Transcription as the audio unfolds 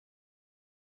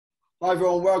Hi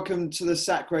everyone, welcome to the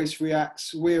Sack Race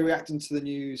Reacts. We're reacting to the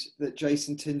news that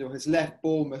Jason Tindall has left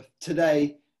Bournemouth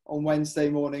today on Wednesday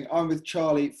morning. I'm with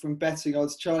Charlie from Betting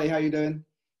Odds. Charlie, how you doing?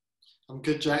 I'm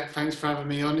good, Jack. Thanks for having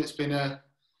me on. It's been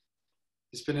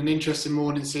an interesting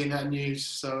morning seeing that news.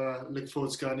 So look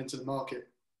forward to going into the market.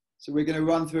 So we're going to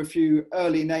run through a few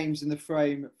early names in the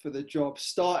frame for the job,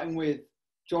 starting with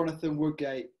Jonathan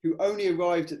Woodgate, who only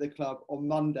arrived at the club on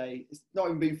Monday. It's not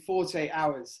even been 48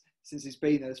 hours since he's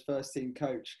been there as first team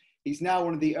coach. He's now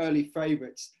one of the early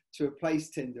favourites to replace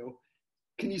Tindall.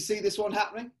 Can you see this one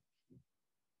happening?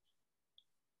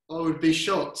 I would be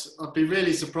shocked. I'd be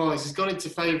really surprised. He's gone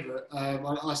into favourite.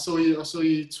 I saw you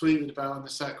tweeted about in the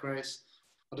sack race.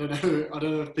 I don't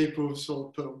know if people have sort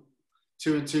of put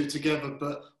two and two together,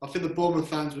 but I think the Bournemouth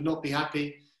fans would not be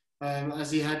happy, as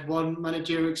he had one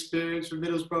managerial experience with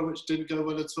Middlesbrough, which didn't go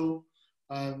well at all.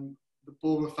 The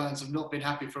Bournemouth fans have not been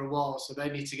happy for a while, so they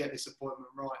need to get this appointment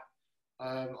right.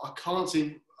 I can't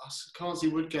see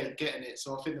Woodgate getting it,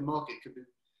 so I think the market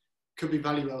could be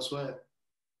value elsewhere.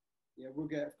 Yeah,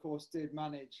 Woodgate, of course, did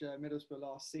manage Middlesbrough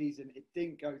last season. It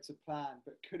didn't go to plan,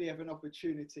 but could he have an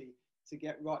opportunity to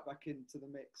get right back into the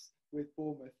mix with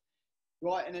Bournemouth?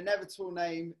 Right, an inevitable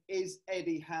name is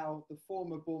Eddie Howe, the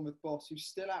former Bournemouth boss, who's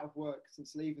still out of work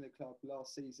since leaving the club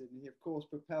last season. He, of course,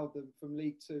 propelled them from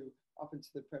League Two up into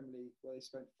the Premier League, where they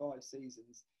spent 5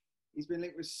 seasons. He's been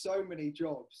linked with so many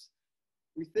jobs.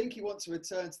 We think he wants to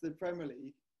return to the Premier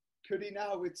League. Could he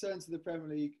now return to the Premier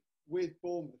League with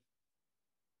Bournemouth?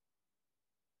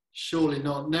 Surely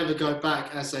not. Never go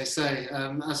back, as they say.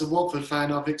 As a Watford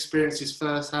fan, I've experienced this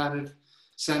firsthand of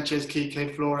Sanchez,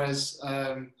 Kike, Flores.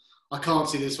 I can't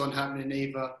see this one happening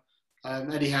either.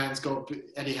 Eddie Howe's got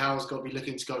to be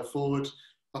looking to go forward.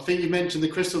 I think you mentioned the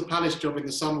Crystal Palace job in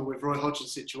the summer with Roy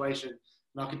Hodgson's situation,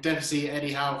 and I could definitely see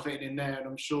Eddie Howe fitting in there, and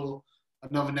I'm sure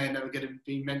another name that we're going to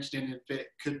be mentioning in a bit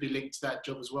could be linked to that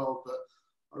job as well, but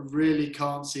I really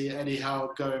can't see Eddie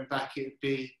Howe going back. It'd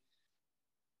be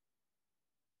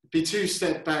 2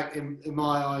 steps back in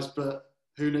my eyes, but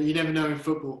who knows? You never know in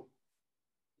football.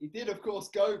 He did, of course,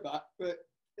 go back, but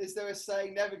is there a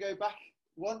saying, never go back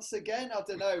once again? I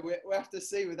don't know. We'll have to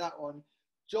see with that one.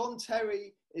 John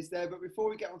Terry is there, but before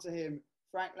we get onto him,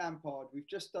 Frank Lampard. We've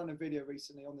just done a video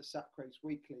recently on the Sack Race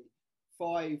Weekly.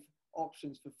 5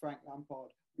 options for Frank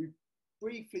Lampard. We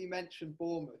briefly mentioned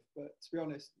Bournemouth, but to be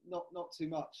honest, not too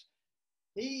much.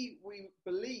 We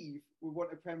believe, will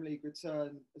want a Premier League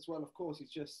return as well. Of course,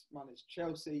 he's just managed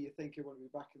Chelsea. You think he'll want to be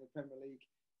back in the Premier League.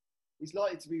 He's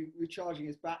likely to be recharging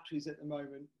his batteries at the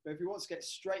moment. But if he wants to get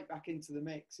straight back into the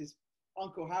mix, his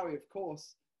Uncle Harry, of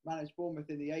course, managed Bournemouth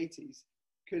in the 80s.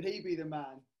 Could he be the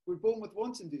man? Would Bournemouth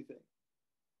want him, do you think?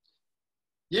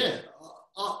 Yeah.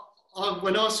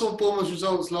 When I saw Bournemouth's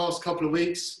results last couple of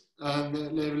weeks, they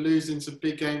were losing some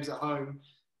big games at home,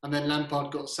 and then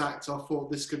Lampard got sacked. I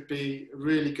thought this could be a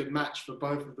really good match for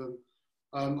both of them.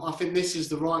 I think this is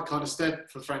the right kind of step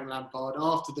for Frank Lampard.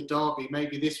 After the derby,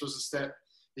 maybe this was a step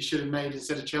he should have made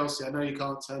instead of Chelsea. I know you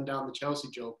can't turn down the Chelsea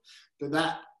job, but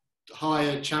that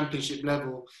higher championship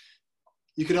level,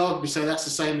 you could arguably say that's the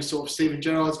same as sort of Steven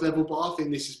Gerrard's level, but I think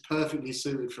this is perfectly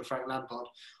suited for Frank Lampard.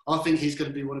 I think he's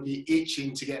going to be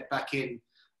itching to get back in,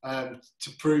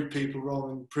 to prove people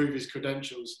wrong and prove his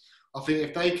credentials. I think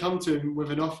if they come to him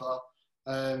with an offer,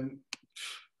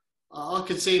 I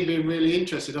could see him being really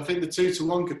interested. I think the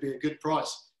 2-1 could be a good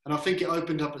price. And I think it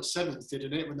opened up at 7s,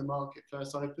 didn't it, when the market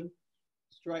first opened?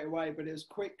 Straight away, but it was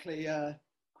quickly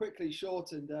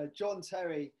shortened. John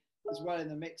Terry as well in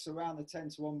the mix around the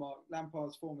 10-1 mark.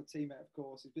 Lampard's former teammate, of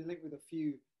course. He's been linked with a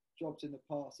few jobs in the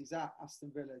past. He's at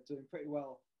Aston Villa, doing pretty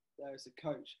well there as a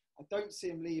coach. I don't see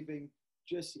him leaving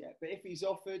just yet, but if he's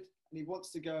offered and he wants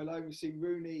to go alone, we've seen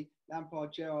Rooney,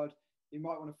 Lampard, Gerrard, he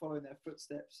might want to follow in their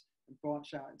footsteps and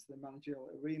branch out into the managerial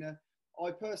arena.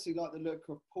 I personally like the look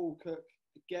of Paul Cook.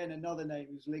 Again, another name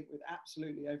who's linked with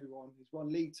absolutely everyone. He's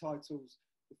won league titles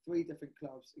with 3 different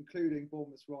clubs, including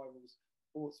Bournemouth's rivals,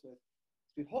 Portsmouth.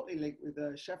 He's been hotly linked with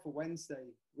Sheffield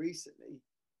Wednesday recently.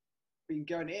 Been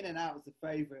going in and out as the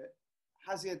favourite.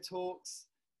 Has he had talks?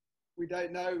 We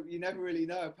don't know. You never really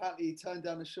know. Apparently, he turned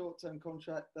down a short-term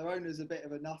contract. Their owner's a bit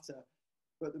of a nutter.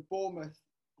 But the Bournemouth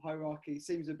hierarchy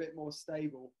seems a bit more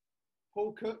stable.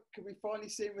 Paul Cook, can we finally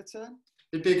see him return?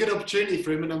 It'd be a good opportunity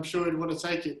for him, and I'm sure he'd want to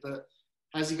take it. But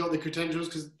has he got the credentials?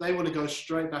 Because they want to go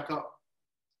straight back up.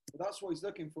 But that's what he's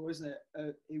looking for, isn't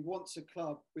it? He wants a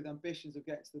club with ambitions of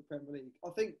getting to the Premier League. I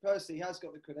think personally he has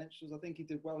got the credentials. I think he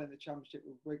did well in the Championship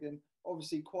with Wigan.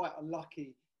 Obviously quite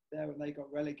unlucky there when they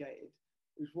got relegated,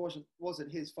 which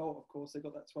wasn't his fault, of course. They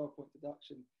got that 12-point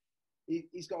deduction.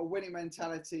 He's got a winning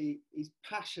mentality. He's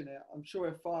passionate. I'm sure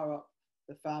he'll fire up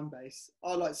the fan base.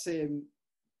 I'd like to see him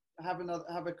have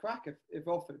a crack if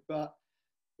offered. But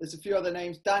there's a few other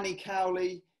names. Danny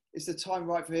Cowley, is the time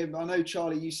right for him? I know,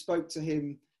 Charlie, you spoke to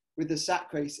him with the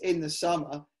sack race in the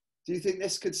summer. Do you think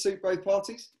this could suit both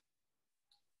parties?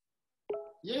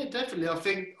 Yeah, definitely. I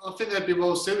think they'd be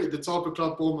well suited. The type of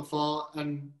club Bournemouth are,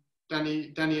 and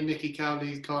Danny and Nicky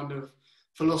Cowley's kind of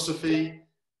philosophy.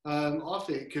 I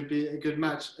think it could be a good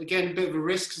match. Again, a bit of a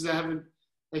risk because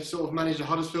they've sort of managed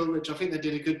Huddersfield, which I think they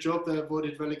did a good job. They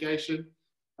avoided relegation.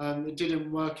 It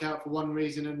didn't work out for one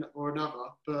reason or another.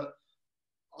 But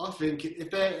I think if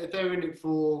they're in it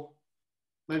for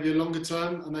maybe a longer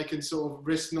term and they can sort of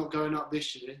risk not going up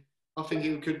this year, I think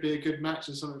it could be a good match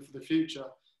and something for the future.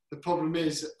 The problem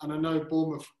is, and I know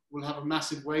Bournemouth will have a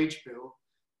massive wage bill,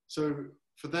 so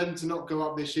for them to not go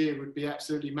up this year would be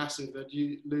absolutely massive. That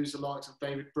you lose the likes of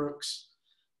David Brooks,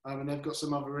 and they've got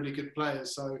some other really good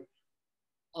players. So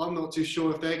I'm not too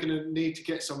sure if they're going to need to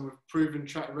get someone with a proven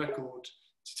track record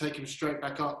to take them straight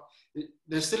back up.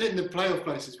 They're still in the playoff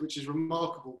places, which is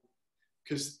remarkable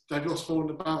because they've lost 4 on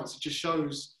the bounce. It just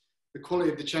shows the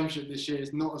quality of the championship this year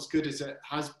is not as good as it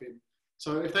has been.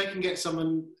 So if they can get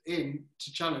someone in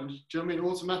to challenge, do you know what I mean?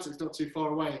 Automatic's not too far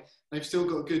away. They've still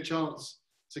got a good chance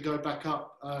to go back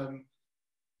up.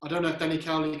 I don't know if Danny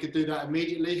Cowley could do that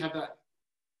immediately, have that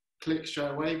click straight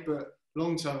away, but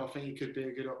long term, I think he could be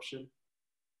a good option.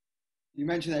 You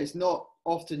mentioned that it's not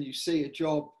often you see a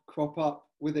job crop up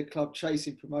with a club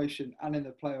chasing promotion and in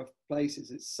the playoff places.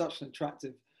 It's such an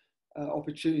attractive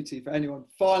opportunity for anyone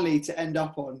finally to end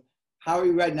up on Harry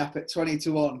Redknapp at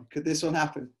 20-1. Could this one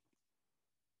happen?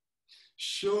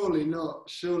 Surely not.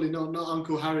 Not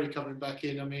Uncle Harry coming back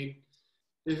in. I mean,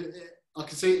 I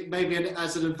can see maybe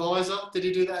as an advisor. Did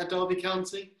he do that at Derby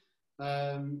County?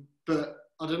 But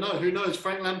I don't know. Who knows?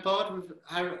 Frank Lampard with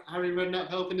Harry Redknapp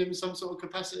helping him in some sort of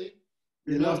capacity?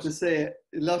 You'd love to see it.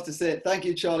 You'd love to see it. Thank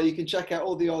you, Charlie. You can check out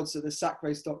all the odds at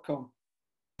thesackrace.com.